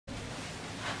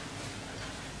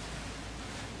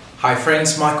Hi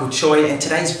friends, Michael Choi, and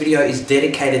today's video is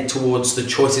dedicated towards the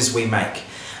choices we make.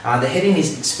 The heading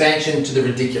is expansion to the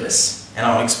ridiculous, and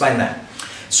I'll explain that.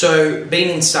 So being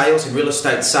in sales, in real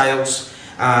estate sales,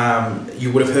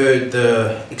 you would have heard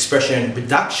the expression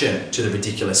reduction to the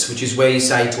ridiculous, which is where you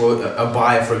say to a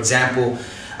buyer, for example,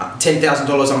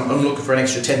 $10,000, I'm looking for an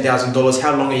extra $10,000.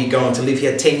 How long are you going to live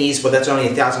here? 10 years? Well, that's only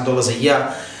 $1,000 a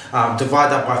year.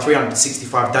 Divide that by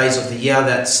 365 days of the year,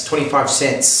 that's 25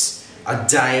 cents a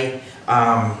day.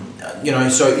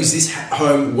 So is this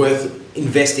home worth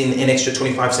investing an extra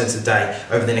 25 cents a day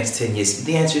over the next 10 years?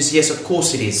 The answer is yes, of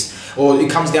course it is. Or it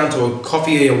comes down to a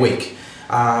coffee a week.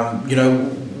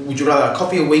 Would you rather a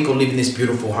coffee a week or live in this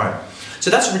beautiful home? So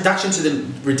that's a reduction to the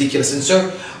ridiculous. And so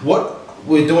what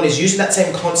we're doing is using that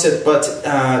same concept,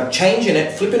 but changing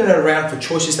it, flipping it around for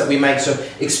choices that we make. So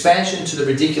expansion to the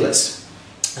ridiculous.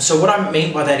 So what I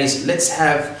mean by that is, let's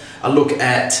have a look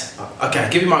at, okay,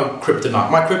 I'll give you my kryptonite.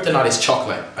 My kryptonite is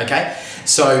chocolate, okay?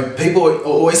 So people are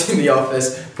always in the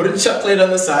office, putting chocolate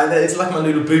on the side, it's like my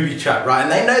little booby trap, right?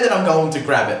 And they know that I'm going to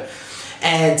grab it.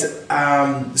 And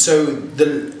I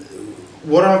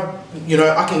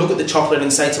can look at the chocolate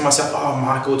and say to myself, oh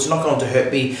Michael, it's not going to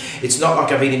hurt me. It's not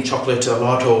like I've eaten chocolate a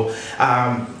lot, or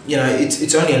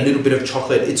it's only a little bit of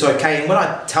chocolate, it's okay. And when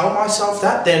I tell myself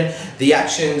that, then the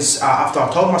actions after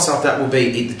I've told myself that will be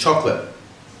eat the chocolate.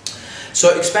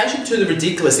 So expansion to the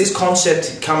ridiculous, this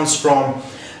concept comes from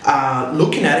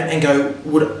looking at it and go,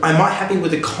 am I happy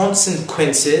with the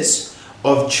consequences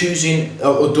of choosing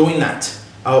or doing that,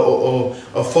 or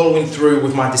following through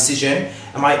with my decision?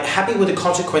 Am I happy with the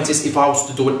consequences if I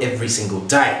was to do it every single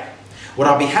day? Would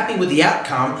I be happy with the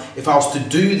outcome if I was to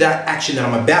do that action that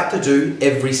I'm about to do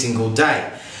every single day?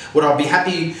 Would I be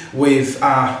happy with,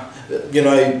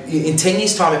 in 10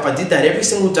 years time, if I did that every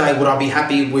single day, would I be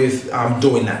happy with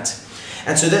doing that?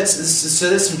 And so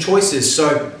there's some choices.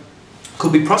 So it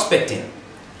could be prospecting.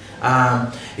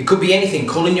 It could be anything,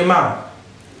 calling your mum,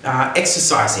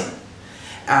 exercising,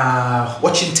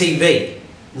 watching TV,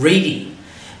 reading.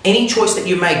 Any choice that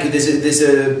you make, there's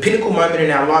a pinnacle moment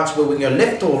in our lives where we go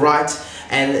left or right,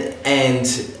 and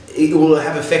it will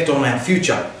have effect on our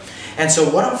future. And so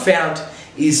what I've found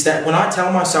is that when I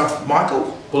tell myself,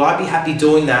 Michael, will I be happy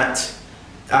doing that?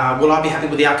 Will I be happy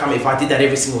with the outcome if I did that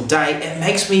every single day?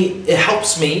 It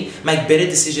helps me make better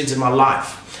decisions in my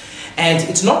life. And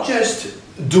it's not just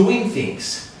doing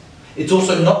things, it's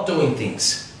also not doing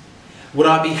things. Would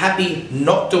I be happy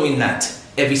not doing that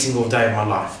every single day of my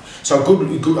life? So a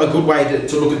good way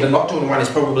to look at the not doing one is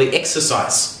probably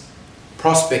exercise,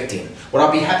 prospecting. Would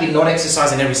I be happy not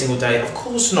exercising every single day? Of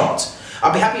course not.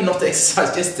 I'd be happy not to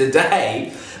exercise just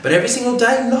today, but every single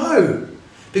day, no.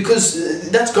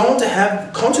 Because that's going to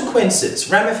have consequences,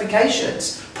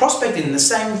 ramifications. Prospecting, the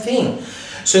same thing.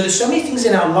 So there's so many things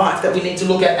in our life that we need to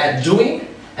look at doing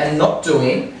and not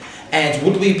doing, and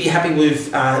would we be happy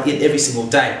with it every single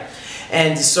day?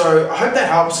 And so I hope that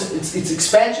helps. It's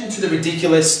expansion to the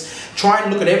ridiculous. Try and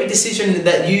look at every decision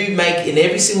that you make in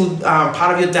every single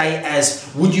part of your day as,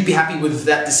 would you be happy with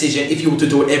that decision if you were to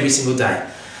do it every single day?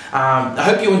 I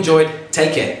hope you enjoyed.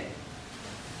 Take care.